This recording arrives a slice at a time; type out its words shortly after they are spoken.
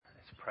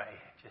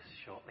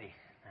shortly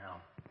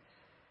now.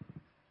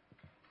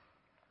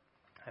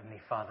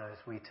 Heavenly Father, as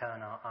we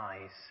turn our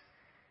eyes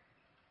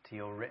to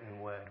your written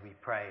word, we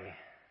pray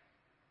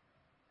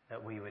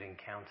that we would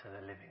encounter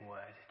the living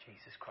word,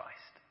 Jesus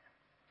Christ.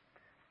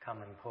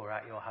 Come and pour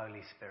out your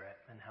Holy Spirit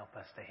and help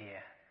us to hear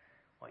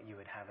what you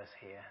would have us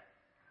hear,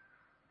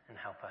 and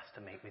help us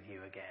to meet with you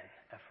again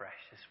afresh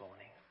this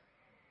morning.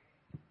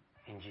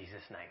 In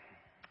Jesus' name,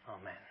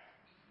 amen.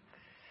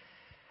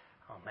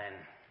 Amen.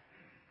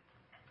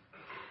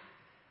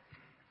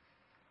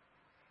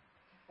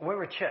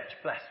 We're a church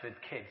blessed with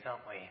kids,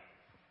 aren't we?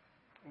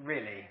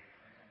 Really.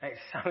 It's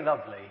so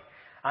lovely.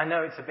 I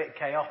know it's a bit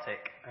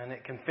chaotic and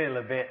it can feel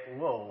a bit,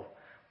 whoa,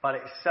 but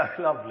it's so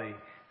lovely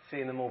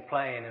seeing them all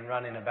playing and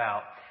running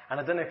about. And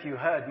I don't know if you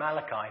heard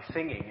Malachi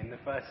singing in the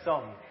first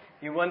song.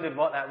 You wondered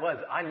what that was.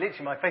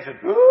 My face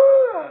went,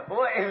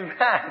 what is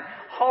that?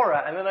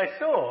 Horror. And then I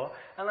saw,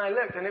 and I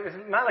looked, and it was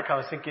Malachi. I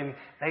was thinking,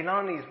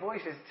 Leilani's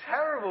voice is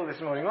terrible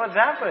this morning. What's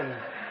happened?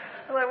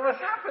 I'm like, what's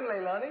happened,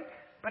 Leilani?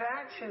 But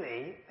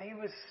actually, he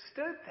was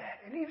stood there,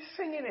 and he was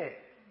singing it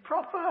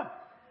proper.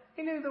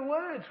 He knew the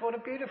words. What a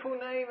beautiful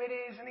name it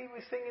is. And he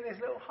was singing his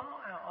little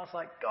heart out. I was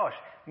like, gosh,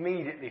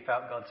 immediately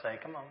felt God say,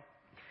 come on.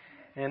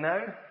 You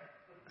know,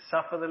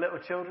 suffer the little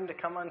children to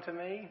come unto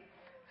me.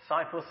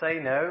 Disciples say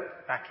no,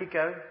 back you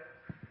go.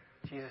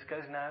 Jesus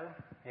goes no,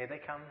 here they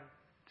come.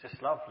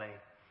 Just lovely.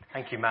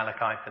 Thank you,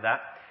 Malachi, for that.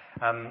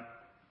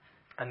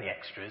 And the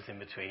extras in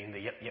between, the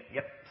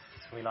yep.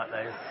 We like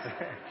those.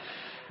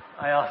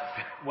 I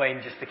asked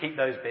Wayne just to keep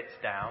those bits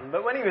down,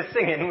 but when he was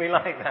singing, we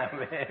liked that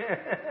bit.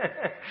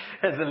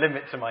 There's a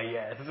limit to my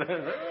yes.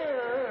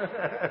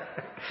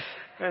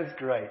 That's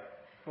great.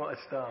 What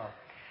a star.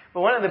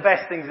 But one of the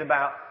best things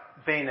about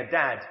being a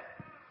dad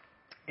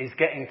is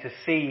getting to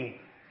see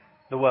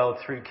the world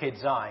through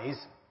kids' eyes,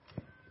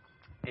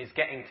 is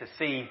getting to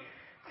see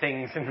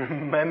things and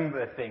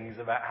remember things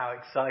about how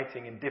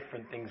exciting and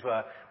different things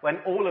were when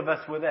all of us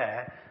were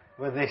there,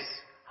 were this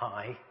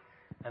high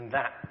and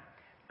that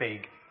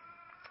big.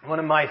 One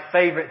of my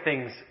favourite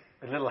things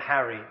with little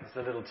Harry, it's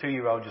a little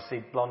 2-year-old, you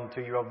see blonde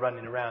 2-year-old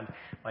running around,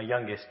 my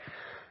youngest,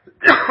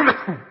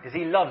 is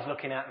he loves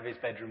looking out of his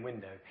bedroom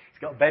window. He's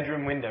got a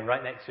bedroom window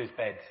right next to his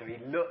bed, so he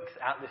looks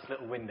out this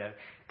little window,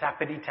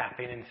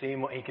 tappity-tapping and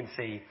seeing what he can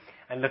see,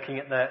 and looking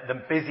at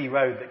the busy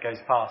road that goes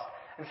past.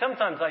 And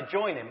sometimes I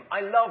join him.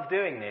 I love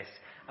doing this,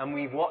 and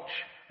we watch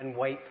and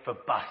wait for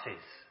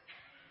buses.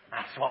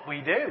 That's what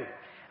we do.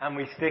 And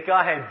we stick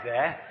our heads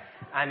there,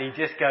 and he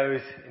just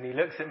goes, and he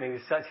looks at me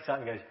with such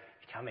excitement and goes,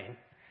 "You come in?"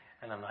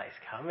 And I'm like, "It's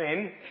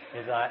coming."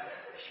 He's like,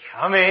 "It's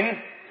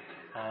coming."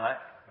 I'm like,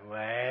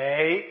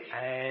 "Wait,"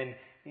 and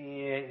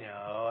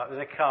no, that was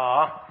a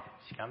car.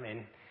 She's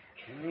coming.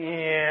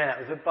 Yeah, that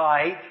was a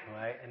bike.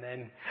 Right, and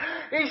then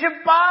it's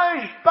a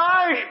bus,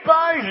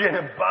 and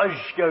a bus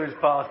goes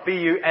past.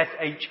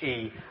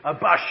 B-U-S-H-E. A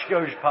bus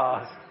goes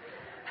past,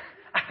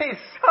 and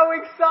it's so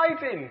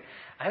exciting.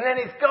 And then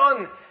it's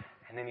gone,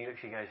 and then he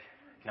looks and goes,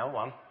 "No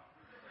one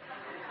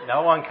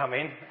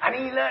coming." And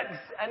he looks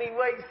and he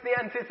waits, the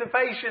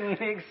anticipation,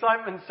 the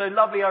excitement, so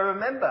lovely. I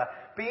remember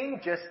being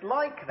just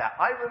like that.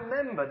 I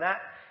remember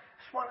that.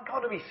 It's got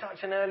to be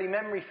such an early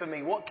memory for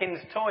me. Watkins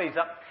Toys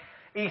up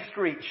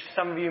Eastreach,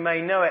 some of you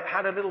may know it,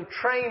 had a little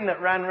train that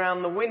ran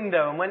round the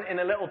window and went in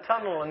a little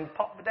tunnel and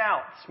popped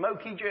out.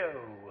 Smokey Joe,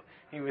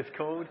 he was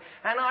called.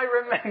 And I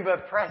remember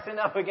pressing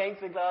up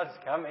against the glass,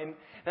 "Come in."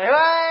 And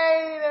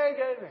hey, there it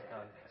goes.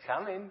 "It's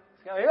coming.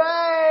 It's coming.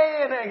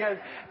 Hey, and there it goes.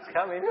 It's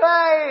coming.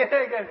 Hey, and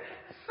there it goes."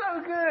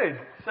 So good.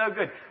 So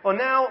good. Well,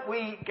 now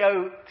we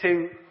go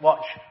to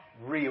watch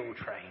real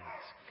trains.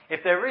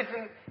 If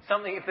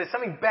there's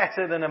something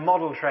better than a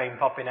model train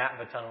popping out of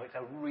a tunnel, it's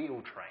a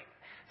real train.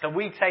 So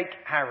we take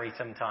Harry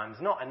sometimes,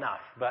 not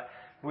enough, but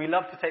we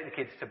love to take the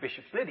kids to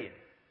Bishop's Lydean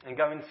and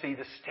go and see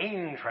the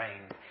steam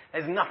train.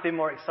 There's nothing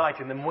more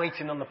exciting than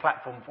waiting on the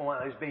platform for one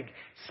of those big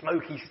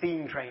smoky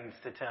steam trains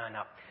to turn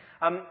up.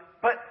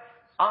 But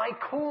I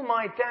call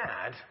my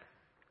dad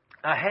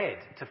ahead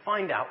to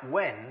find out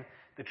when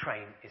the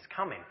train is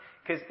coming.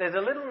 Because there's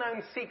a little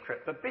known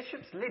secret, but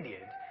Bishop's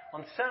Lydean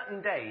on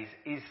certain days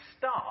is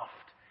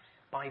staffed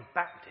by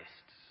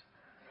Baptists.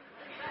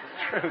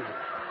 It's true.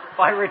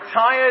 By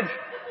retired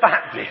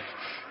Baptists.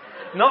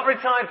 Not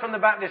retired from the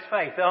Baptist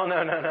faith. Oh,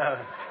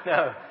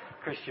 no.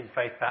 Christian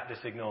faith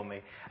Baptists, ignore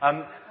me.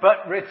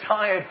 But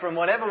retired from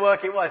whatever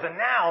work it was. And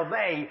now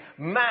they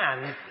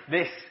man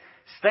this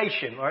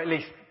station, or at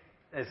least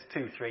there's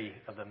 2-3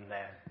 of them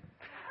there.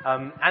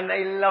 And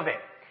they love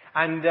it.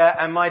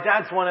 And my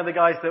dad's one of the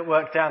guys that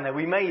work down there.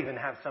 We may even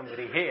have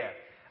somebody here.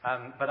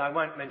 But I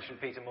won't mention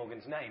Peter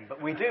Morgan's name.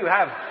 But we do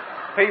have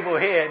people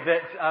here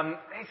that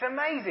it's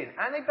amazing.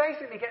 And they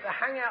basically get to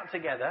hang out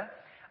together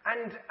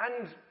and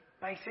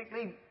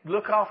basically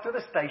look after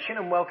the station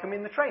and welcome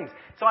in the trains.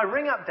 So I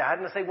ring up Dad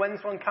and I say,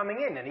 "When's one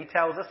coming in?" And he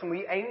tells us, and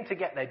we aim to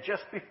get there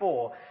just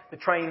before the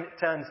train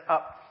turns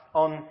up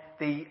on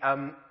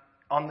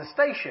the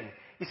station.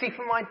 You see,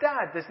 for my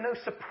dad, there's no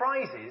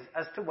surprises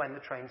as to when the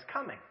train's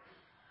coming.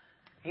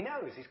 He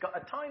knows. He's got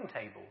a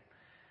timetable.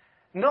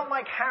 Not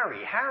like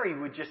Harry. Harry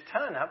would just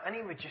turn up and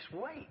he would just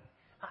wait.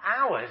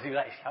 Hours. He'd be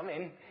like, it's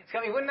coming. It's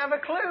coming. He wouldn't have a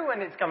clue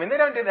when it's coming. They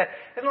don't do that.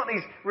 There's not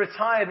these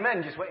retired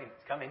men just waiting.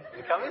 It's coming.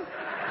 It's coming.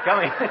 It's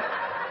coming.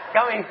 It's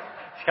coming.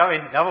 It's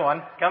coming. Another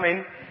one.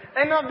 Coming.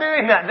 They're not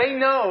doing that. They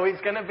know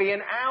it's going to be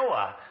an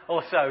hour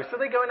or so. So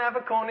they go and have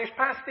a Cornish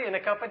pasty and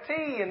a cup of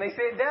tea and they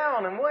sit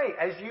down and wait,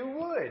 as you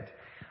would.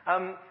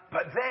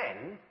 But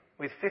then,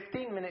 with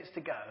 15 minutes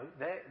to go,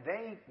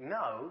 they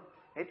know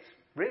it's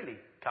really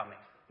coming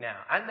now.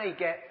 And they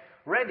get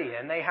ready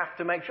and they have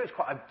to make sure it's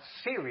quite a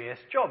serious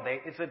job.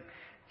 It's a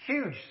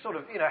huge sort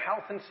of,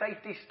 health and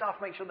safety stuff.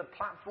 Make sure the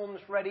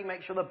platform's ready.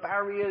 Make sure the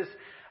barriers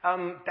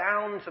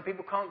down so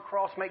people can't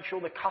cross. Make sure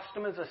the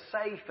customers are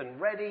safe and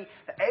ready.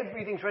 That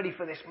everything's ready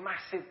for this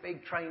massive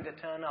big train to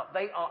turn up.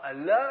 They are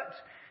alert.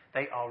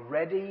 They are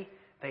ready.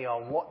 They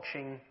are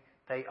watching.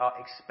 They are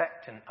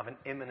expectant of an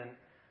imminent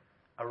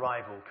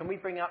arrival. Can we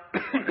bring up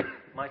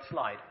my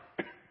slide?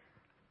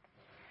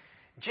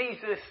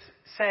 Jesus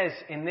says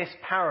in this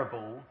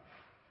parable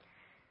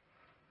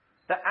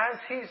that as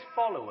his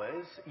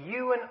followers,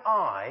 you and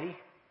I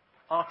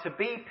are to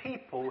be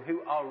people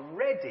who are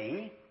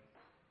ready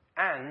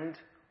and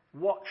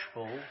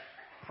watchful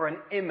for an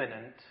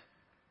imminent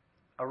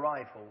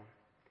arrival.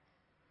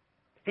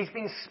 He's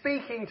been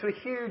speaking to a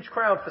huge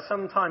crowd for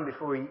some time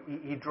before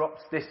he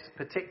drops this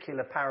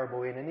particular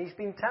parable in, and he's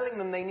been telling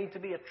them they need to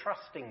be a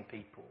trusting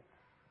people,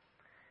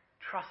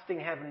 trusting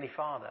Heavenly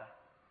Father,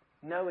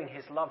 knowing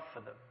his love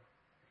for them.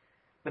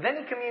 But then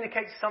he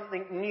communicates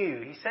something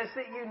new. He says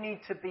that you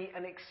need to be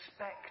an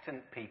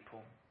expectant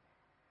people,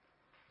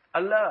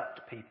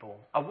 alert people,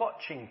 a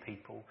watching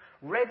people,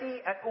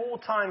 ready at all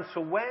times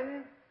for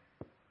when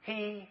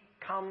he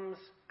comes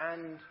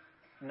and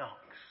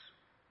knocks,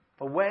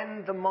 for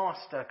when the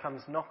master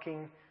comes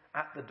knocking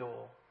at the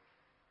door.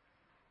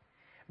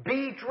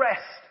 Be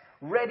dressed,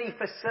 ready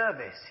for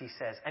service, he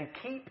says, and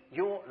keep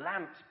your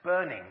lamps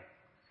burning,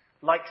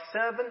 like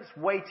servants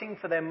waiting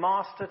for their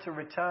master to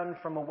return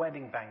from a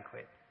wedding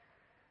banquet,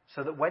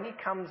 so that when he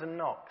comes and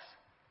knocks,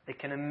 they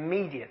can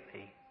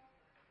immediately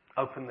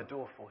open the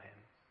door for him.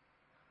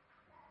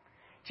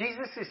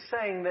 Jesus is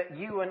saying that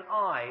you and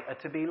I are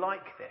to be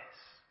like this,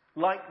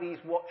 like these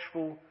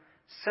watchful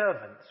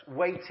servants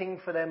waiting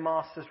for their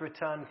master's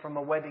return from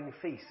a wedding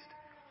feast.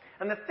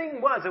 And the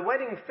thing was, a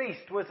wedding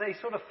feast was a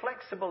sort of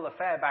flexible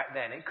affair back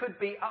then. It could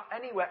be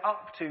anywhere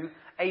up to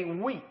a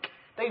week.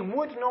 They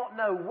would not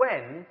know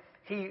when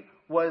he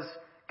was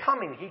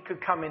coming. He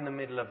could come in the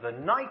middle of the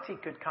night. He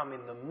could come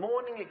in the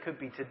morning. It could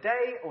be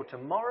today or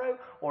tomorrow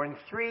or in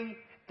 3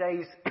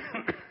 days'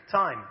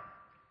 time.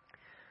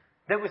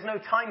 There was no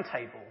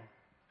timetable,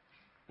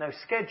 no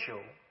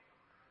schedule.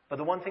 But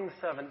the one thing the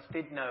servants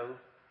did know,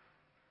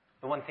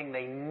 the one thing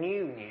they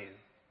knew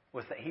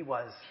was that he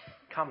was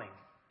coming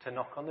to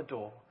knock on the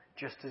door,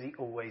 just as he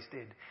always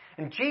did.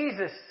 And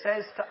Jesus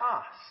says to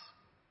us,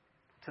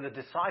 to the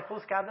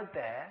disciples gathered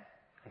there,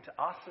 and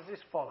to us as his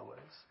followers,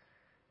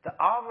 that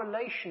our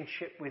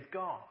relationship with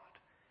God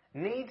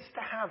needs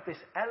to have this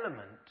element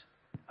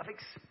of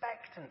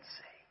expectancy.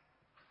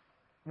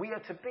 We are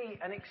to be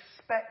an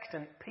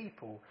expectant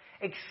people,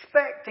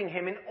 expecting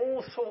him in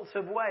all sorts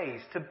of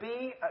ways, to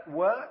be at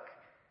work,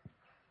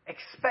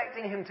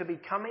 expecting him to be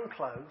coming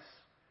close,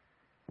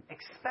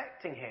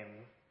 expecting him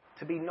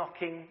to be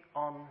knocking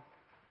on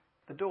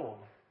the door.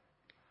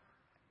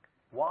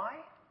 Why?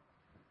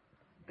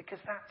 Because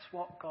that's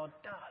what God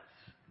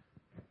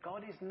does.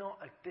 God is not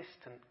a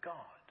distant God.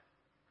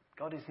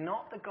 God is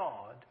not the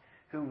God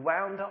who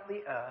wound up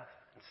the earth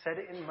and set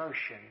it in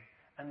motion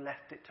and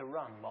left it to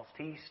run whilst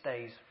he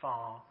stays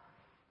far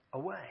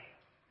away.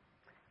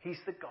 He's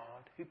the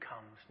God who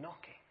comes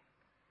knocking.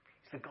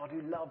 He's the God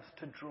who loves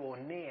to draw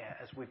near,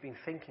 as we've been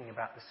thinking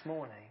about this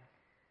morning.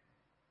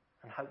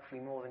 And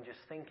hopefully more than just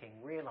thinking,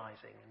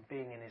 realizing and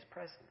being in his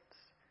presence.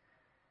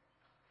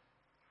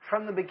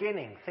 From the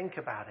beginning, think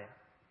about it.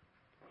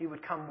 He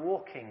would come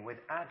walking with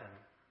Adam.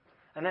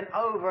 And then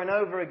over and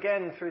over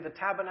again through the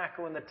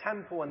tabernacle and the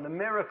temple and the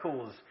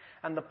miracles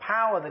and the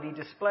power that he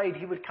displayed,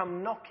 he would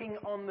come knocking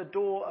on the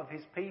door of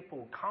his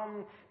people.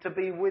 Come to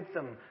be with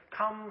them.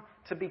 Come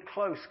to be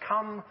close.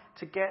 Come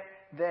to get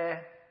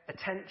their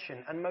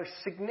attention. And most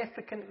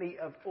significantly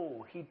of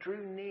all, he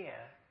drew near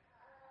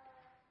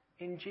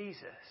in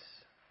Jesus.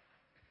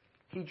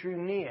 He drew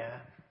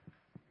near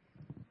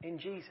in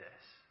Jesus.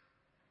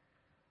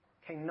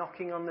 Came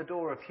knocking on the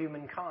door of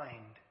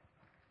humankind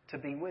to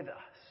be with us.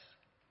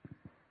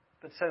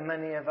 But so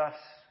many of us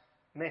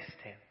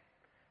missed him.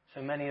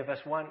 So many of us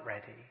weren't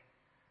ready.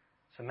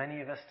 So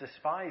many of us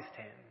despised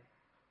him.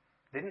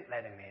 Didn't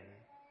let him in.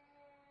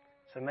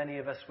 So many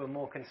of us were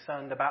more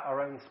concerned about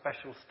our own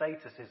special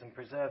statuses and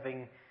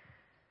preserving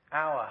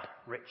our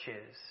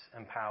riches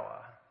and power.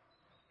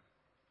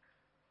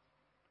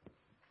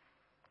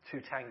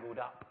 Too tangled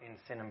up in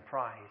sin and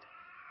pride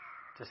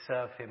to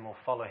serve him or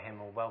follow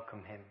him or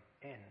welcome him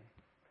in.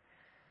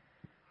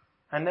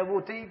 And there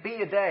will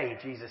be a day,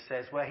 Jesus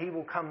says, where he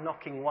will come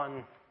knocking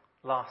one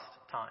last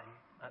time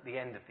at the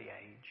end of the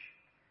age.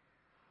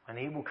 And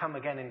he will come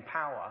again in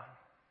power.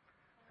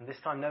 And this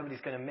time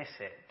nobody's going to miss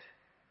it.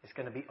 It's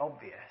going to be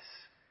obvious.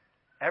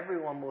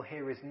 Everyone will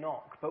hear his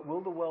knock. But will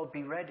the world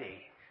be ready?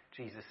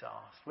 Jesus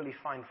asked. Will he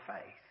find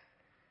faith?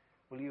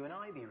 Will you and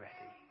I be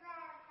ready?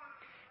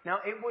 Now,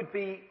 it would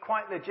be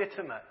quite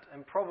legitimate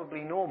and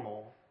probably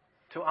normal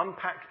to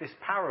unpack this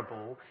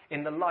parable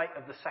in the light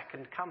of the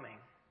second coming.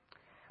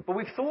 But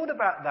we've thought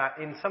about that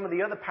in some of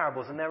the other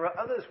parables, and there are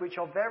others which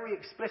are very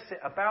explicit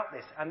about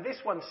this. And this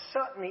one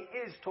certainly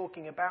is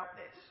talking about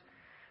this.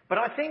 But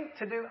I think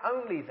to do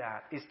only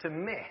that is to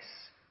miss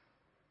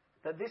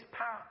that this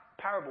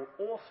parable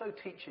also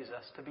teaches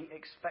us to be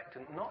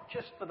expectant, not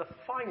just for the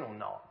final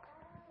knock,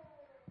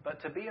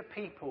 but to be a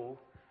people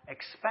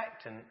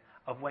expectant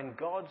of when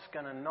God's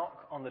going to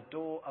knock on the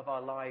door of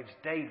our lives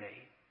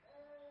daily.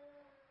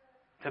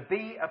 To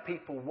be a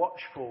people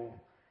watchful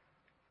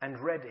and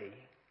ready.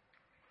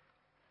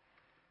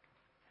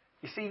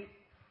 You see,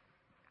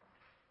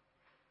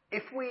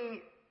 if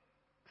we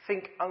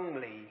think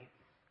only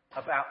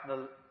about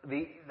the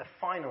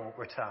final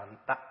return,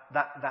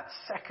 that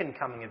second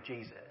coming of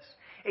Jesus,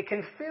 it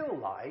can feel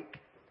like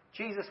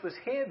Jesus was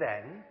here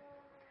then,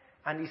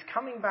 and he's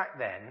coming back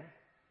then,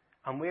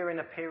 and we're in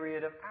a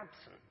period of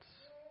absence.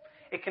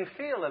 It can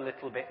feel a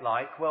little bit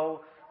like,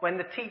 well, when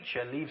the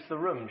teacher leaves the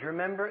room. Do you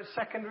remember at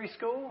secondary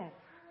school?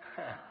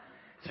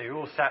 So you're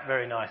all sat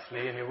very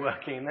nicely and you're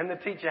working, and then the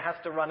teacher has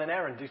to run an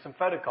errand, do some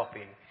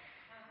photocopying.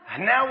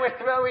 And now we're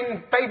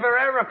throwing paper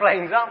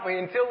aeroplanes, aren't we,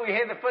 until we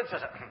hear the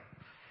footsteps.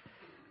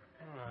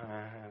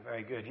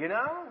 Very good. You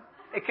know,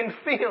 it can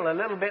feel a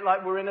little bit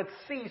like we're in a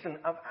season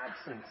of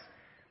absence.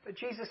 But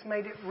Jesus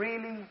made it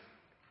really,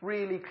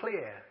 really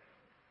clear.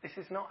 This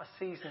is not a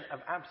season of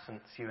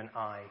absence you and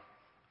I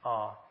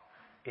are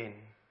in.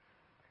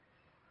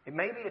 It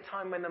may be a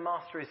time when the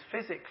Master is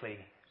physically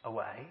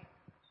away,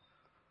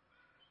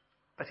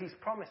 but he's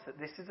promised that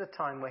this is a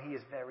time where he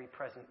is very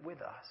present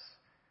with us.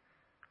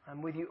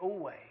 I'm with you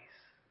always,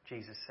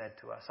 Jesus said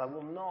to us. I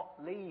will not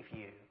leave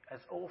you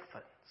as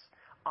orphans.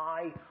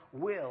 I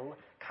will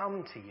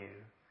come to you.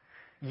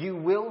 You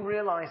will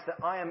realize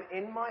that I am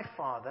in my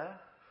Father,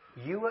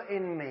 you are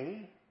in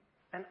me,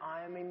 and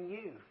I am in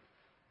you.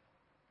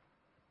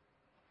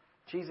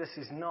 Jesus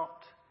is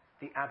not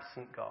the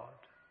absent God.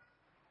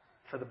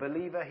 For the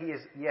believer, he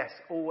is, yes,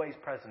 always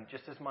present,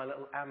 just as my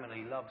little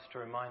Amelie loves to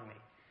remind me.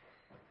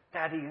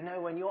 Daddy, you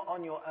know, when you're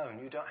on your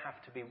own, you don't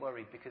have to be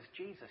worried because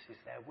Jesus is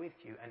there with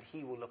you and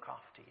he will look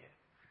after you.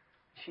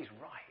 She's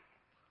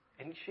right,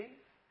 isn't she?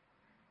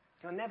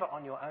 You're never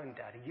on your own,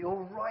 Daddy.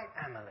 You're right,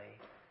 Amelie.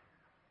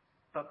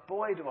 But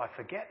boy, do I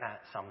forget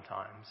that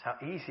sometimes, how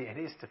easy it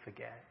is to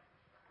forget.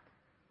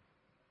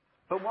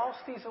 But whilst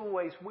he's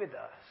always with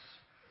us,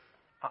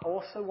 I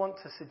also want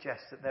to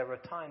suggest that there are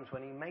times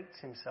when he makes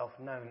himself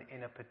known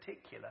in a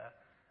particular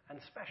and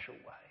special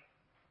way.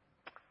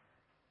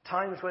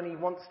 Times when he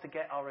wants to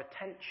get our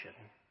attention.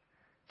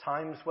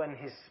 Times when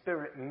his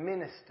Spirit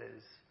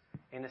ministers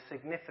in a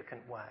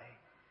significant way.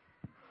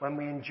 When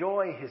we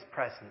enjoy his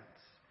presence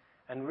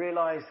and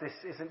realize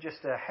this isn't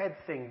just a head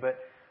thing, but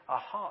our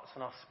hearts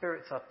and our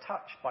spirits are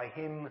touched by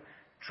him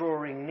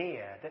drawing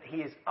near, that he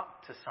is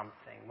up to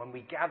something. When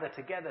we gather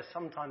together,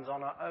 sometimes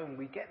on our own,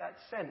 we get that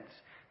sense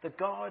that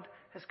God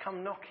has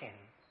come knocking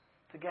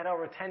to get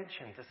our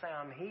attention, to say,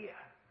 I'm here.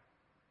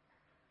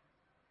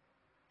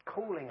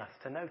 Calling us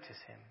to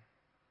notice him,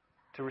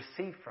 to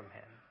receive from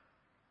him,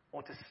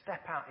 or to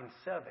step out in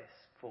service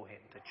for him,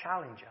 to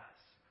challenge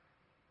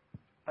us.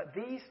 But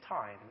these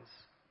times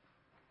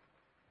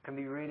can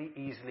be really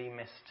easily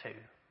missed too.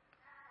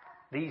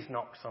 These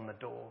knocks on the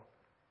door.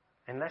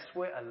 Unless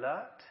we're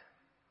alert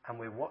and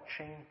we're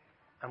watching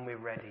and we're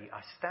ready.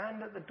 I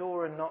stand at the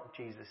door and knock,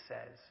 Jesus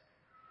says.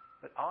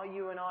 But are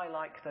you and I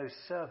like those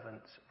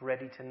servants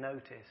ready to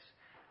notice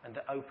and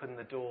to open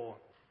the door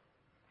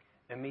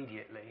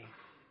immediately?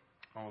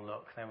 Oh,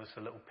 look, there was a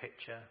little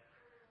picture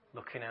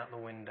looking out the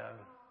window.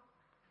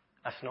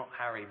 That's not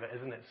Harry, but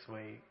isn't it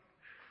sweet?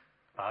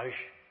 Bosh.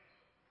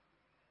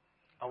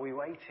 Are we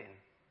waiting?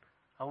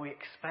 Are we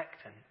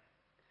expectant?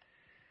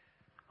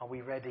 Are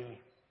we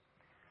ready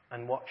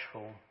and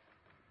watchful?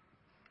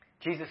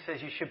 Jesus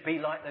says you should be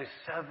like those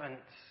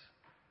servants.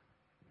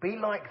 Be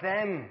like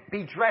them.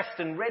 Be dressed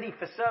and ready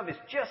for service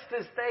just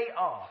as they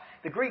are.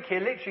 The Greek here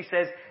literally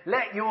says,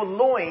 let your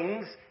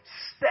loins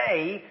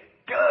stay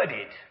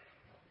girded.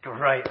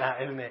 Great,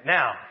 that, isn't it?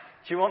 Now,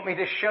 do you want me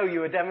to show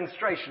you a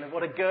demonstration of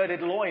what a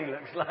girded loin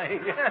looks like?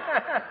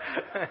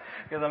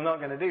 Because I'm not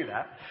going to do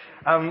that.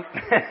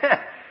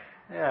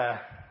 Yeah.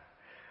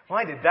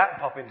 Why did that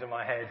pop into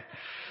my head?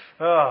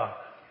 Oh.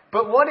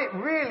 But what it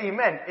really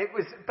meant, it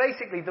was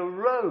basically the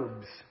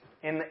robes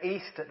in the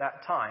East at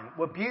that time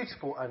were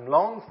beautiful and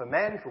long for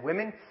men, for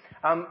women,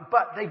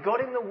 but they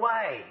got in the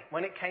way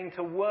when it came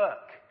to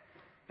work.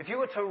 If you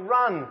were to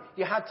run,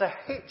 you had to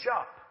hitch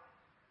up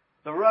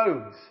the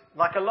robes,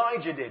 like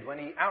Elijah did when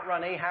he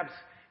outrun Ahab's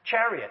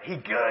chariot. He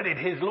girded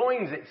his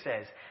loins, it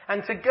says.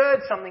 And to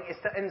gird something is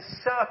to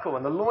encircle,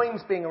 and the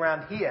loins being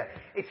around here,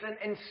 it's an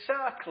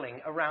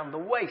encircling around the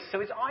waist.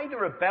 So it's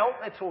either a belt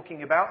they're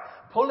talking about,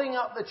 pulling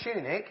up the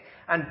tunic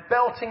and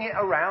belting it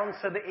around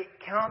so that it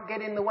can't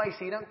get in the way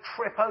so you don't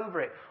trip over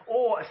it,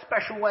 or a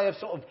special way of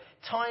sort of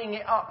tying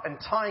it up and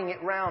tying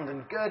it round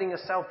and girding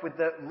yourself with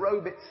the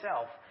robe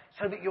itself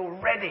so that you're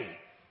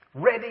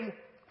ready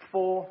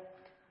for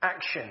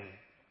action.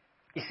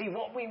 You see,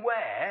 what we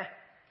wear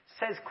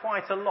says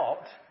quite a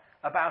lot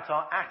about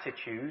our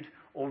attitude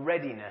or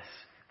readiness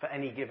for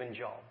any given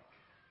job.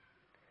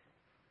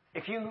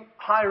 If you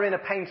hire in a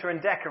painter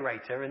and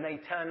decorator and they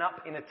turn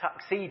up in a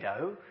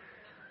tuxedo,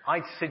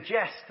 I'd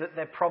suggest that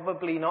they're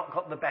probably not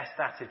got the best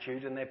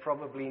attitude and they're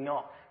probably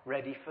not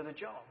ready for the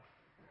job.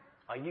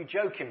 Are you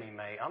joking me,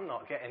 mate? I'm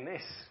not getting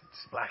this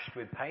splashed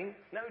with paint.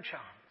 No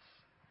chance.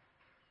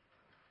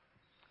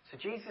 So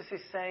Jesus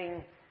is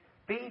saying,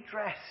 be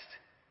dressed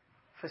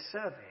for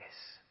service.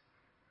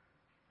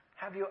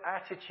 Have your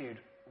attitude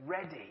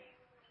ready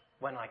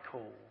when I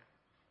call.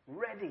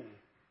 Ready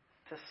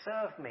to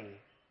serve me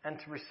and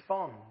to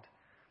respond.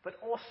 But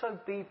also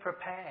be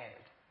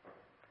prepared.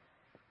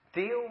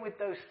 Deal with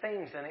those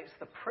things, and it's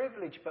the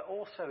privilege, but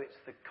also it's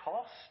the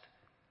cost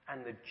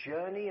and the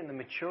journey and the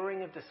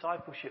maturing of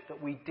discipleship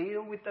that we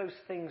deal with those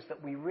things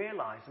that we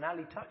realize, and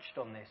Ali touched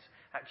on this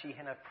actually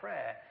in her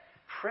prayer,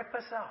 trip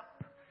us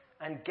up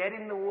and get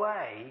in the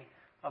way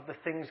of the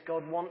things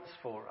God wants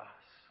for us.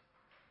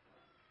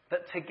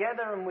 That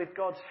together and with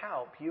God's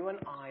help, you and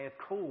I are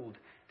called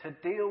to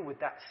deal with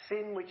that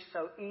sin which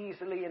so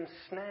easily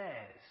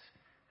ensnares,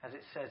 as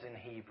it says in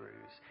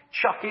Hebrews.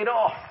 Chuck it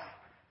off,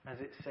 as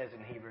it says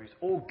in Hebrews.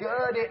 Or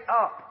gird it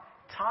up,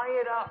 tie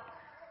it up,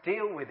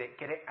 deal with it,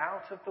 get it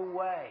out of the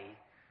way,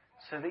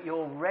 so that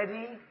you're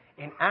ready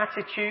in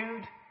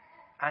attitude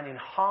and in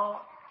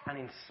heart and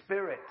in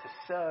spirit to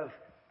serve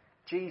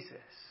Jesus.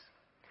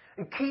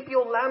 And keep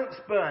your lamps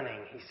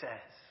burning, he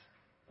says.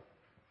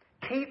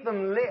 Keep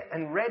them lit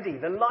and ready.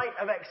 The light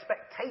of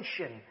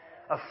expectation,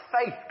 of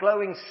faith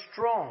glowing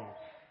strong.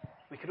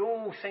 We could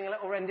all sing a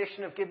little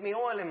rendition of Give Me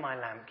Oil in My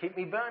Lamp, Keep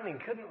Me Burning,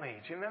 couldn't we?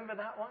 Do you remember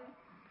that one?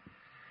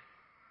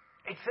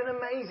 It's an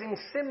amazing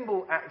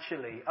symbol,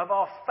 actually, of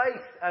our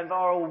faith, of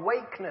our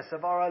awakeness,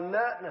 of our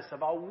alertness,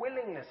 of our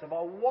willingness, of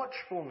our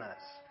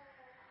watchfulness.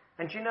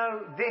 And you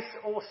know, this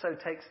also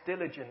takes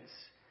diligence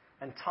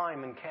and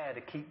time and care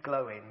to keep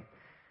glowing.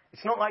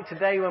 It's not like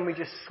today when we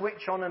just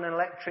switch on an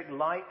electric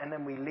light and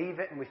then we leave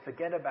it and we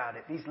forget about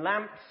it. These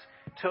lamps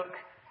took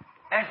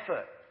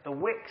effort. The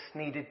wicks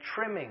needed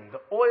trimming.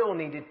 The oil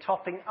needed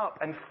topping up.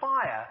 And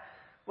fire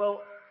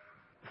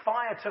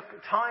took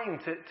time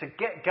to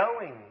get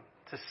going,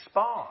 to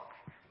spark,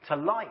 to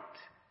light.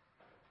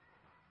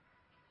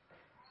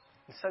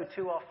 And so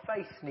too our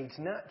faith needs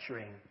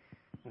nurturing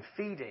and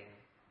feeding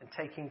and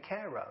taking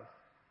care of.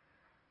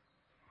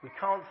 We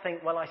can't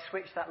think, well, I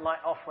switched that light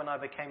on when I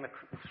became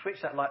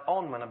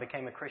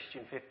a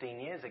Christian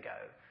 15 years ago,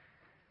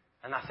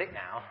 and that's it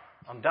now.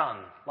 I'm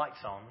done.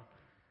 Light's on.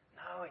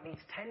 No, it needs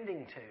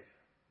tending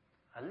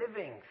to. A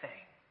living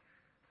thing.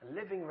 A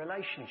living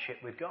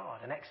relationship with God.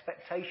 An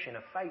expectation,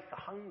 a faith,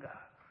 a hunger.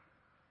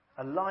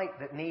 A light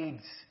that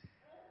needs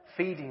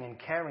feeding and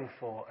caring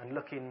for and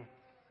looking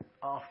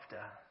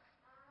after.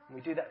 And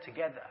we do that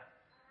together.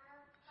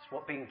 It's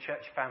what being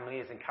church family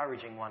is,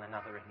 encouraging one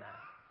another in that.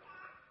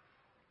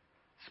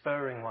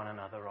 Spurring one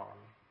another on.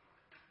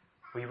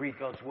 We read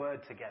God's word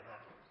together.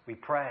 We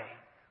pray.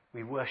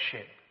 We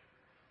worship.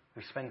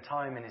 We spend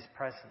time in his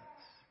presence.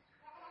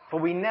 For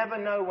we never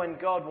know when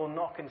God will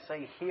knock and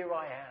say, here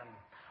I am.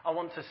 I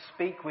want to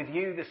speak with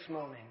you this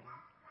morning.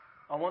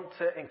 I want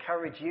to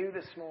encourage you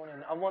this morning.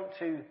 I want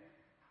to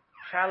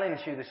challenge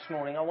you this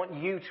morning. I want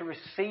you to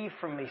receive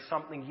from me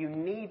something you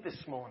need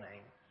this morning.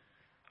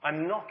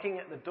 I'm knocking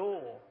at the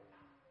door.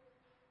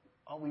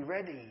 Are we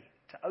ready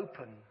to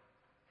open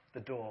the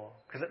door?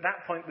 Because at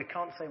that point we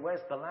can't say, where's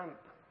the lamp?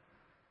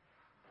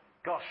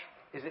 Gosh,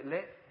 is it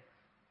lit?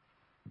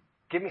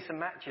 Give me some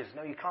matches.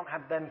 No, you can't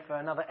have them for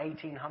another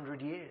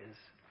 1800 years.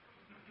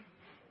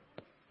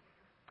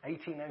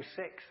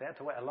 1806, they had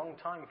to wait a long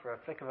time for a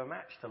flick of a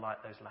match to light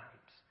those lamps.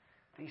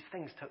 These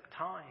things took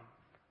time.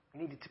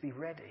 We needed to be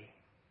ready.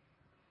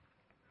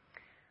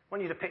 I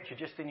want you to picture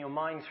just in your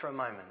minds for a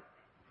moment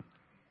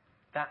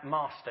that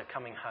master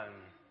coming home.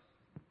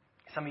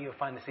 Some of you will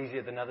find this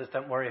easier than others.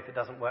 Don't worry if it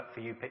doesn't work for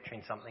you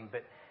picturing something.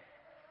 But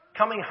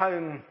coming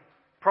home,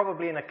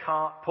 probably in a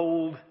cart,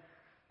 pulled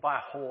by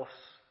a horse,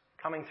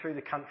 coming through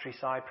the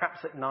countryside, perhaps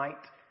at night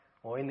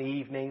or in the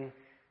evening,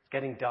 it's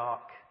getting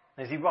dark.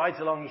 As he rides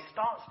along, he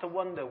starts to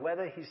wonder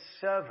whether his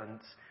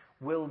servants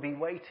will be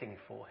waiting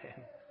for him.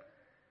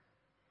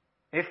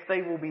 If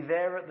they will be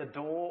there at the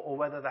door, or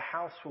whether the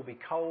house will be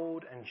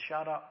cold and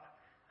shut up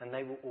and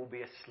they will all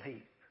be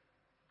asleep.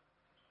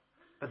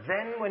 But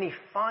then when he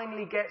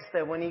finally gets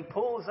there, when he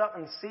pulls up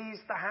and sees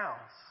the house,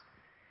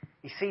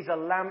 he sees a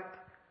lamp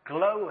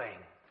glowing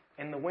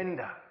in the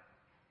window.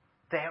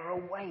 They're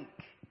awake.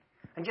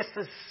 And just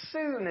as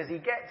soon as he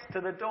gets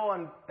to the door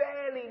and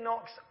barely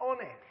knocks on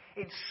it,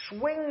 it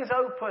swings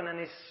open and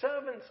his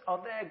servants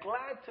are there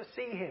glad to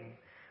see him,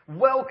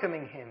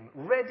 welcoming him,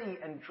 ready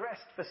and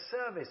dressed for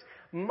service.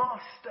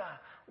 Master,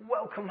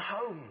 welcome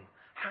home.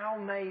 How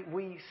may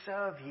we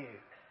serve you?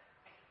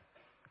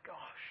 Gosh.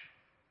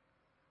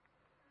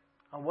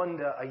 I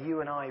wonder, are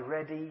you and I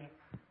ready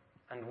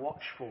and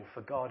watchful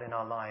for God in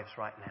our lives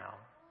right now?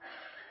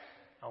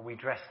 Are we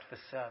dressed for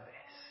service?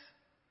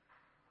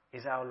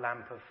 Is our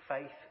lamp of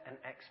faith and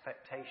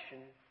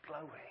expectation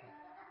glowing?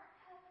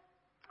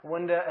 I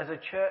wonder, as a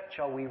church,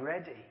 are we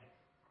ready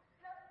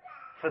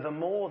for the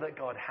more that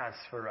God has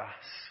for us?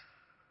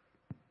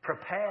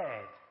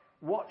 Prepared,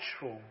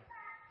 watchful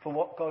for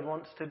what God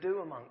wants to do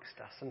amongst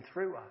us and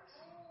through us.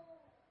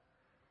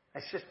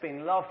 It's just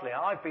been lovely.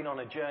 I've been on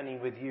a journey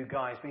with you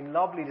guys. It's been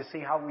lovely to see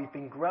how we've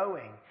been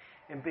growing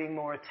in being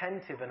more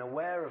attentive and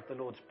aware of the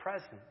Lord's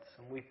presence.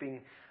 And we've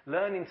been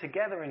learning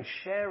together and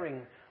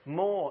sharing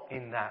more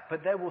in that.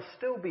 But there will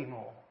still be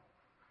more.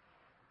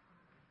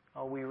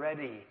 Are we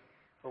ready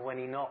for when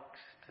he knocks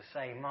to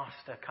say,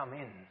 Master, come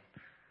in.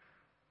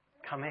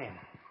 Come in.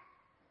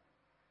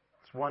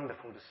 It's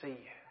wonderful to see you.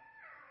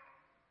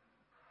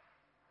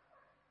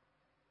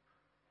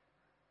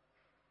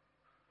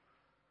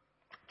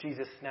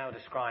 Jesus now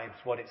describes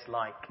what it's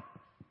like.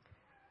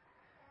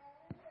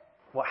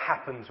 What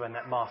happens when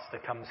that master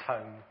comes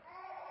home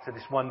to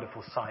this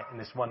wonderful sight and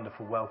this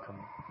wonderful welcome.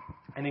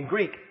 And in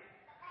Greek,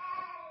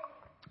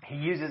 he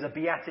uses a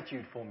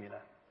beatitude formula.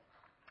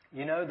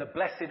 You know, the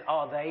blessed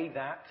are they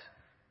that,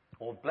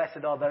 or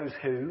blessed are those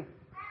who.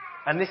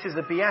 And this is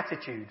a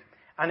beatitude.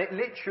 And it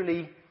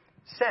literally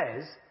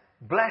says,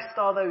 blessed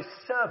are those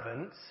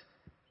servants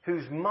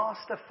whose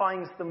master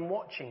finds them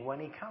watching when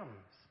he comes.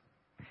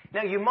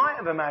 Now, you might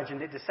have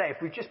imagined it to say,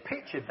 if we just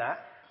pictured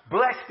that,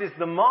 blessed is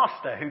the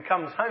master who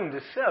comes home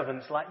to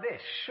servants like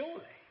this,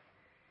 surely.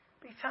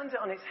 But he turns it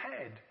on its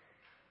head.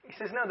 He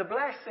says, no, the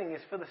blessing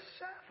is for the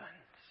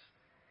servants.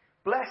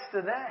 Blessed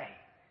are they.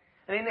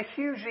 And in a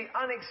hugely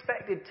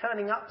unexpected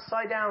turning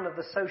upside down of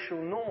the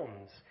social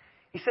norms,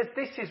 he says,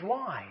 this is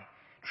why.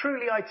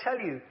 Truly, I tell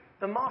you,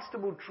 the master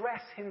will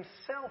dress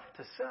himself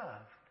to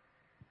serve,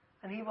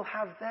 and he will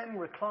have them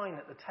recline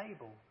at the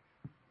table.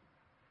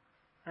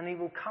 And he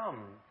will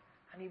come,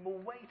 and he will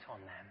wait on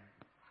them.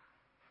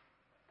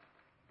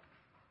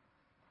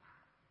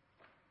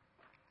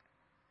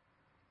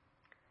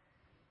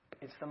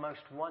 It's the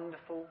most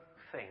wonderful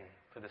thing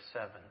for the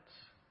servants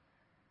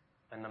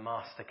when the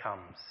master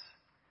comes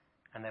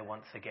and they're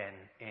once again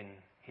in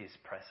his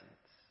presence.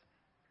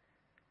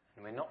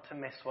 And we're not to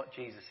miss what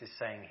Jesus is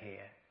saying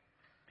here,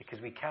 because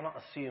we cannot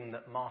assume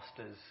that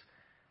masters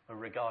were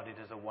regarded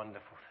as a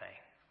wonderful thing.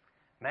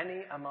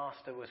 Many a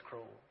master was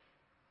cruel.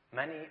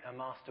 Many a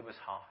master was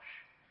harsh.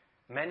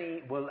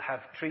 Many will have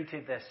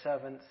treated their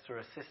servants through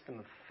a system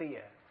of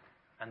fear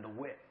and the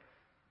whip,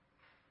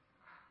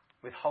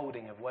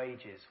 withholding of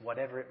wages,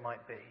 whatever it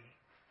might be.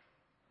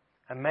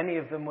 And many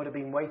of them would have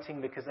been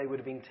waiting because they would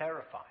have been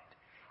terrified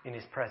in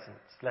his presence,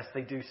 lest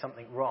they do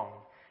something wrong.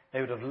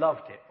 They would have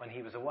loved it when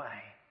he was away.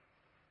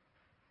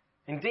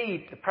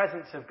 Indeed, the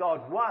presence of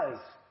God was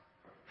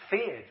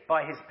feared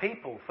by his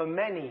people for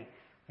many,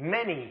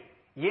 many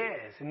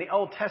years. In the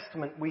Old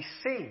Testament, we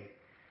see,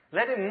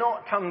 let him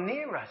not come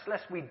near us,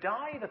 lest we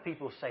die, the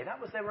people say.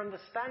 That was their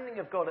understanding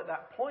of God at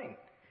that point.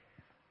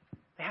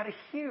 They had a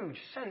huge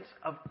sense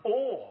of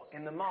awe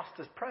in the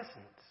Master's presence.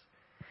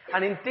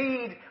 And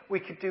indeed, we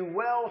could do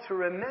well to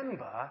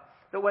remember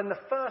that when the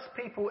first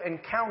people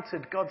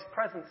encountered God's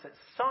presence at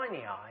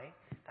Sinai,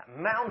 that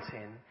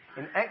mountain,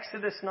 in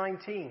Exodus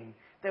 19,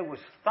 there was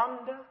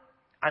thunder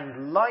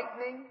and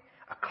lightning.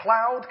 A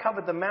cloud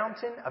covered the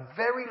mountain. A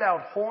very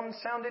loud horn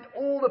sounded.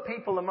 All the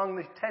people among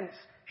the tents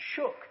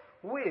shook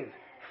with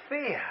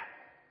fear.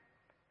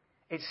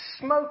 Its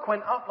smoke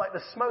went up like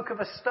the smoke of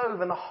a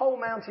stove, and the whole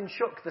mountain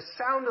shook. The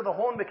sound of the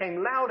horn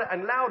became louder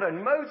and louder,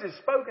 and Moses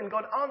spoke, and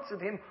God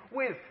answered him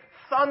with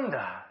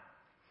thunder.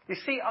 You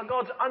see, our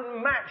God's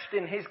unmatched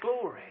in his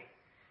glory,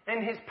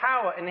 in his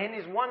power, and in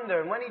his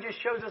wonder. And when he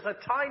just shows us a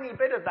tiny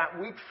bit of that,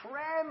 we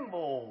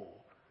tremble.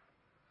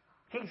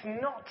 He's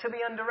not to be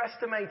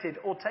underestimated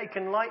or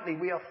taken lightly.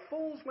 We are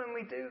fools when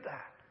we do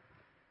that.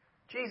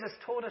 Jesus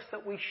taught us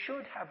that we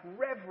should have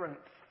reverent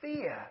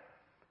fear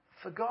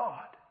for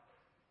God.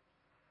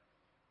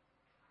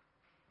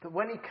 That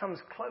when he comes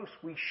close,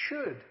 we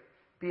should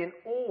be in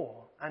awe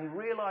and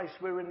realize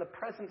we're in the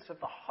presence of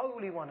the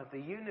Holy One of the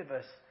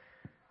universe.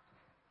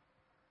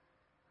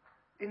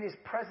 In his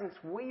presence,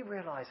 we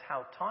realize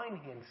how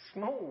tiny and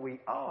small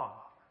we are.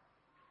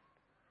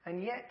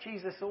 And yet,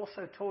 Jesus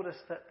also taught us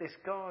that this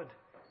God,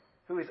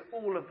 who is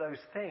all of those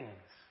things,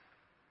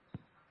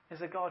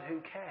 is a God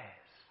who cares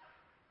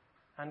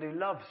and who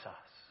loves us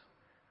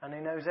and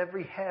who knows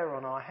every hair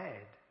on our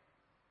head.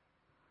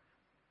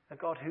 A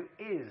God who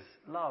is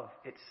love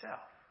itself,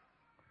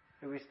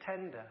 who is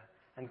tender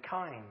and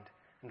kind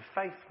and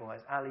faithful, as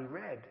Ali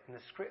read in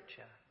the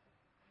scripture.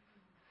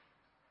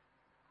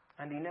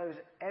 And he knows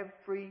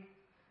every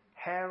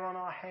hair on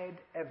our head,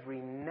 every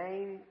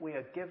name we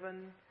are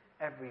given,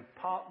 every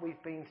part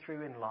we've been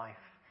through in life.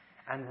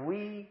 And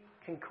we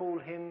can call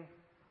him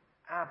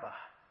Abba,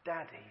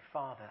 Daddy,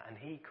 Father, and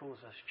he calls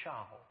us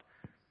child,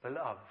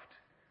 beloved,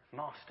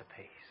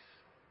 masterpiece.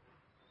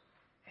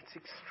 It's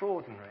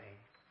extraordinary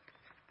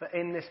that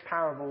in this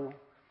parable,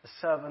 the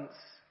servants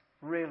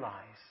realize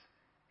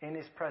in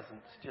his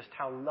presence just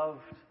how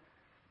loved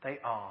they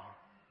are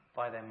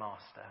by their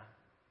master.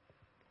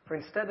 For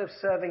instead of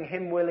serving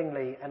him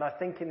willingly, and I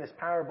think in this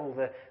parable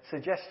the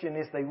suggestion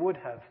is they would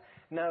have,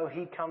 no,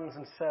 he comes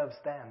and serves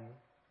them.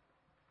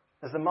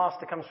 As the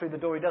master comes through the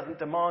door, he doesn't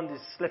demand his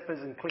slippers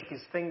and click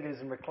his fingers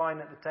and recline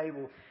at the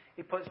table.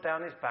 He puts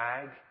down his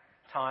bag,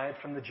 tired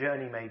from the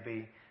journey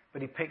maybe,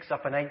 but he picks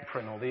up an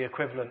apron or the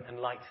equivalent and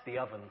lights the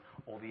oven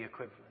or the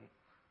equivalent.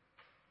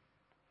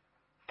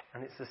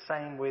 And it's the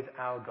same with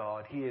our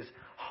God. He is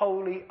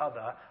wholly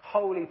other,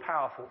 wholly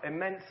powerful,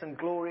 immense and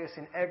glorious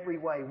in every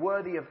way,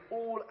 worthy of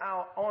all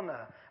our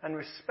honour and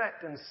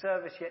respect and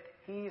service, yet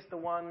he's the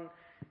one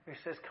who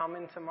says, come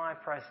into my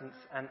presence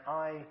and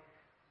I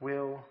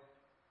will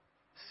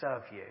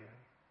serve you.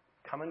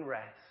 Come and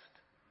rest.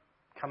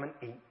 Come and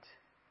eat.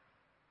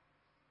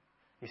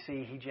 You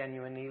see, he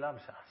genuinely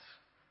loves us.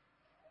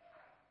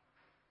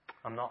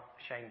 I'm not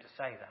ashamed to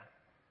say that.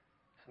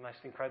 It's the most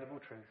incredible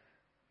truth.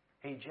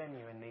 He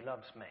genuinely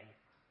loves me.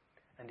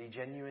 And he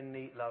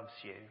genuinely loves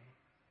you.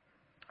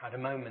 I had a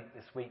moment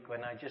this week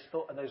when I just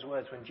thought of those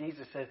words. When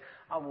Jesus said,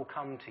 I will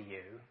come to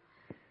you.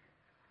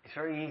 It's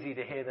very easy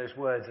to hear those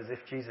words as if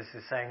Jesus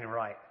is saying,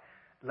 right,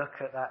 look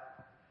at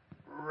that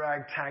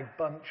ragtag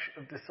bunch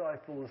of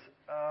disciples.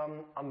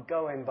 I'm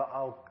going, but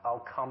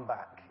I'll come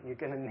back. You're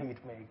going to need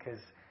me because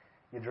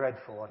you're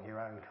dreadful on your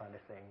own, kind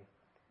of thing.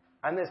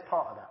 And there's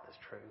part of that that's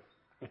true.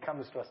 He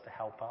comes to us to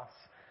help us.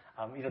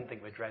 He doesn't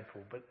think we're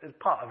dreadful, but there's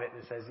part of it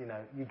that says,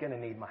 you're going to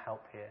need my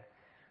help here.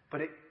 But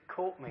it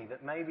caught me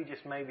that maybe,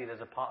 just maybe,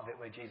 there's a part of it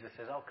where Jesus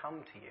says, I'll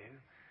come to you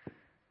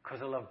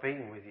because I love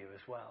being with you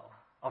as well.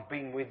 I've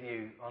been with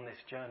you on this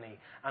journey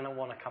and I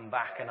want to come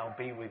back and I'll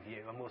be with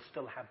you and we'll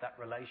still have that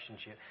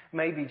relationship.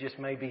 Maybe, just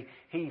maybe,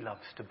 he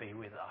loves to be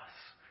with us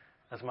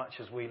as much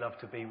as we love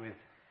to be with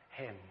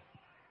him.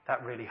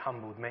 That really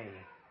humbled me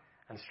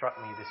and struck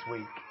me this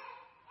week.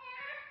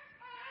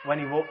 When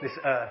he walked this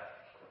earth,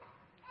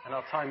 and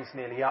our time's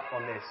nearly up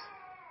on this,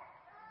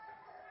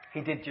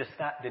 he did just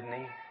that, didn't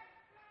he?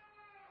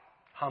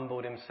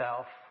 Humbled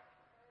himself.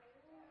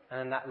 And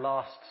then that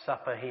last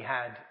supper he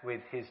had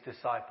with his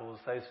disciples,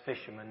 those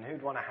fishermen,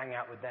 who'd want to hang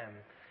out with them?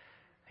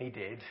 He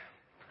did.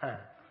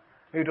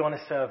 Who'd want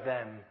to serve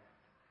them?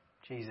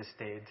 Jesus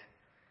did.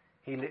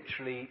 He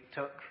literally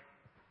took,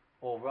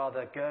 or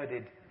rather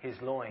girded his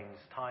loins,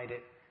 tied his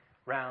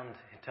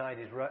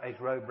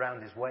robe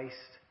round his waist,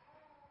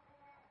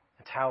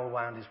 a towel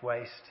round his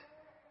waist,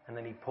 and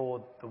then he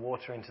poured the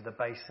water into the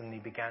basin and he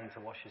began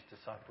to wash his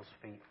disciples'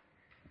 feet.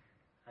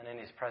 And in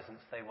his presence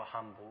they were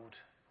humbled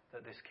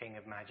that this King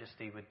of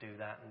Majesty would do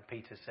that. And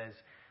Peter says,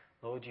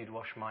 Lord, you'd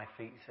wash my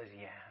feet? He says,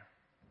 yeah,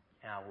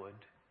 I would.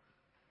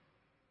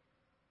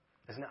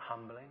 Isn't it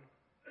humbling?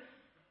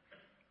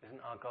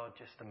 Isn't our God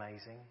just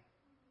amazing?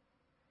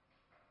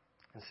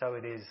 And so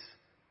it is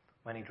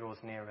when he draws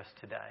near us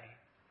today.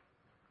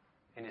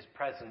 In his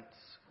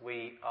presence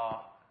we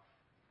are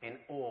in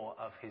awe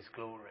of his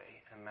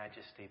glory and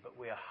majesty, but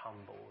we are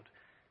humbled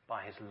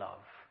by his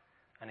love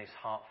and his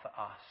heart for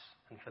us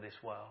and for this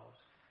world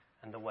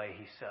and the way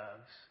he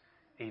serves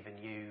even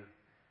you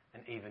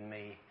and even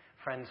me.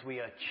 Friends,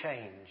 we are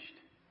changed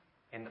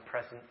in the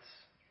presence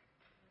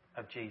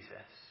of Jesus.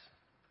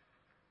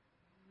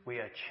 We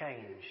are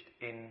changed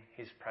in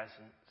his presence.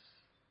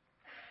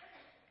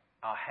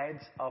 Our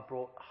heads are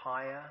brought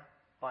higher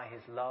by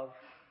his love,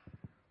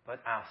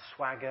 but our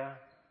swagger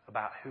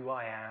about who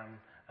I am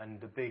and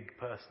the big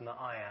person that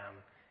I am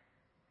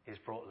is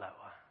brought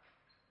lower.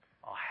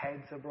 Our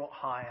heads are brought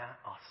higher,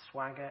 our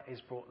swagger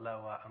is brought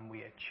lower, and we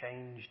are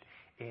changed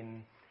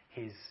in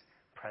his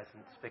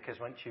presence. Because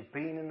once you've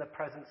been in the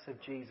presence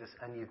of Jesus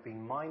and you've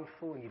been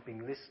mindful and you've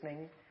been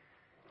listening,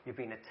 you've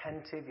been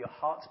attentive, your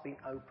heart's been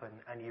open,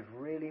 and you've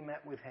really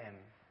met with him,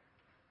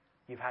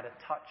 you've had a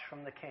touch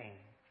from the King,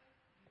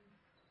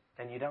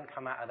 then you don't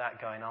come out of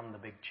that going, I'm the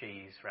big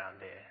cheese round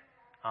here.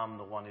 I'm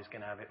the one who's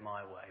going to have it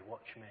my way.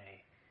 Watch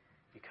me.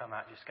 You come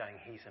out just going,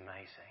 he's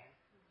amazing.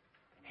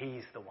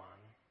 He's the one.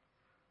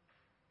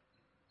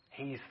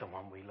 He's the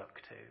one we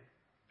look to.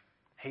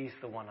 He's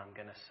the one I'm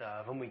going to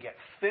serve. And we get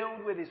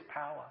filled with his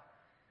power.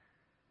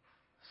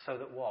 So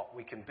that what?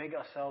 We can big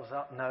ourselves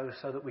up? No,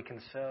 so that we can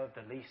serve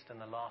the least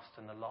and the last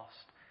and the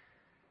lost.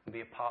 And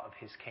be a part of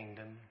his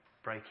kingdom,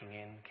 breaking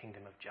in,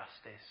 kingdom of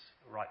justice,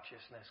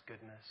 righteousness,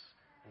 goodness,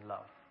 and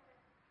love.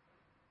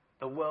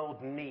 The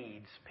world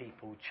needs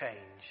people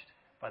changed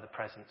by the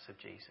presence of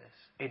Jesus.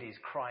 It is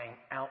crying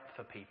out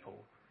for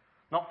people.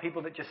 Not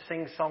people that just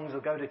sing songs or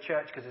go to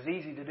church, because it's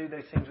easy to do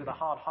those things with a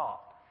hard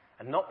heart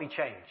and not be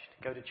changed.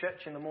 Go to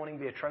church in the morning,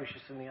 be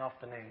atrocious in the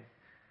afternoon.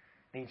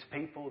 It needs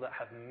people that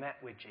have met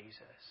with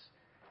Jesus,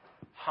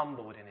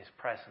 humbled in his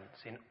presence,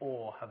 in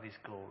awe of his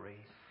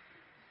glory.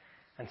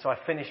 And so I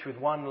finish with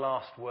one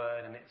last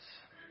word, and it's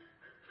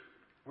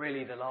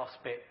really the last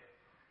bit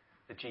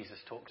that Jesus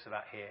talks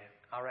about here.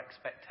 Our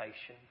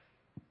expectation.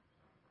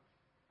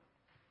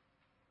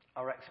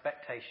 Our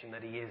expectation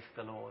that he is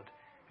the Lord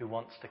who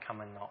wants to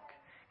come and knock.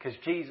 Because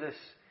Jesus,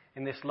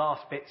 in this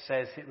last bit,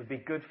 says it would be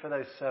good for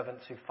those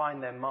servants who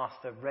find their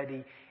master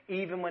ready,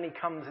 even when he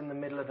comes in the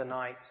middle of the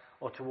night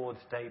or towards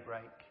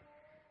daybreak.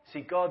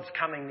 See, God's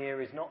coming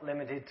near is not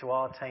limited to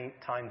our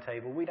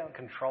timetable. We don't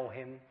control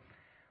him.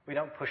 We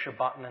don't push a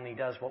button and he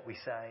does what we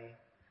say.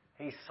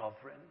 He's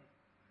sovereign.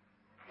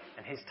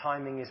 And his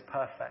timing is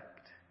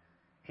perfect.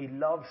 He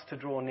loves to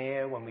draw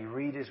near when we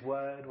read his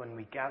word, when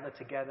we gather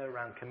together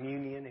around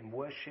communion in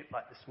worship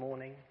like this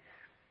morning.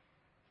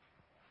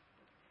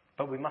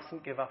 But we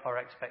mustn't give up our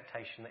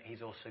expectation that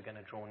he's also going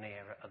to draw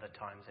near at other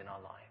times in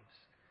our lives.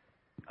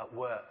 At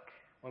work,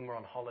 when we're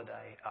on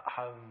holiday, at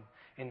home,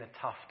 in the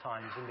tough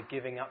times, in the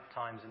giving up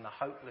times, in the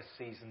hopeless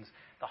seasons,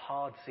 the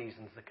hard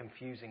seasons, the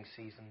confusing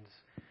seasons.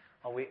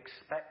 Are we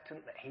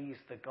expectant that he's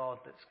the God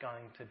that's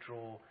going to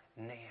draw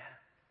near?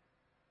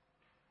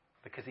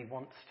 Because he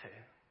wants to.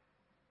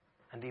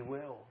 And he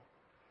will.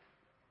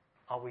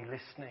 Are we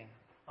listening?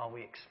 Are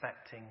we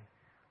expecting?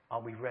 Are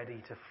we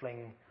ready to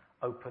fling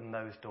open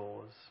those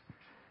doors?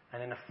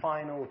 And in a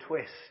final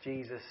twist,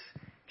 Jesus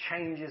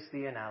changes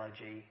the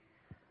analogy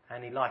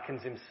and he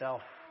likens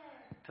himself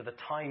to the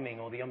timing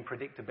or the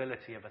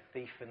unpredictability of a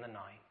thief in the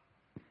night.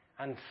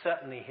 And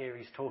certainly here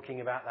he's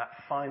talking about that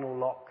final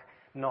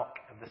knock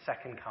of the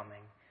second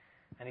coming.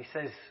 And he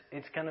says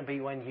it's going to be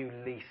when you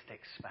least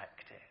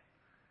expect it.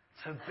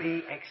 So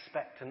be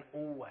expectant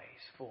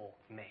always for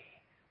me.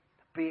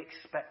 Be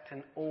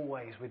expectant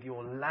always with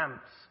your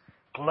lamps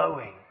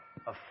glowing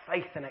of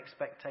faith and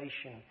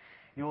expectation.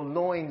 Your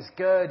loins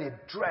girded,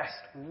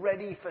 dressed,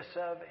 ready for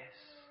service.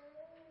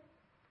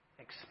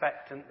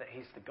 Expectant that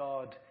he's the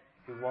God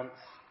who wants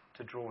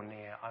to draw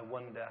near. I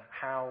wonder,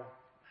 how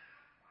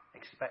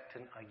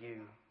expectant are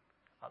you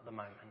at the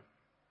moment?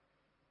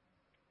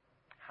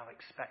 How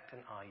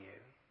expectant are you?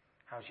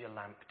 How's your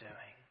lamp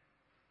doing?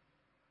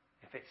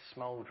 If it's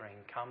smouldering,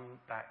 come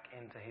back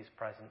into his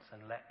presence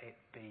and let it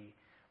be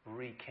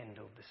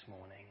rekindled this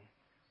morning.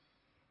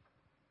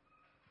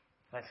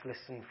 Let's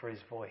listen for his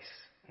voice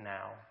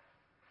now.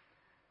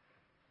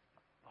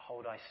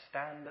 Behold, I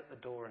stand at the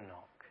door and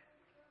knock.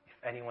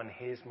 If anyone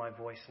hears my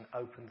voice and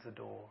opens the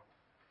door,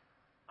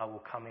 I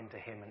will come into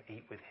him and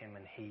eat with him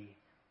and he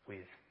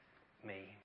with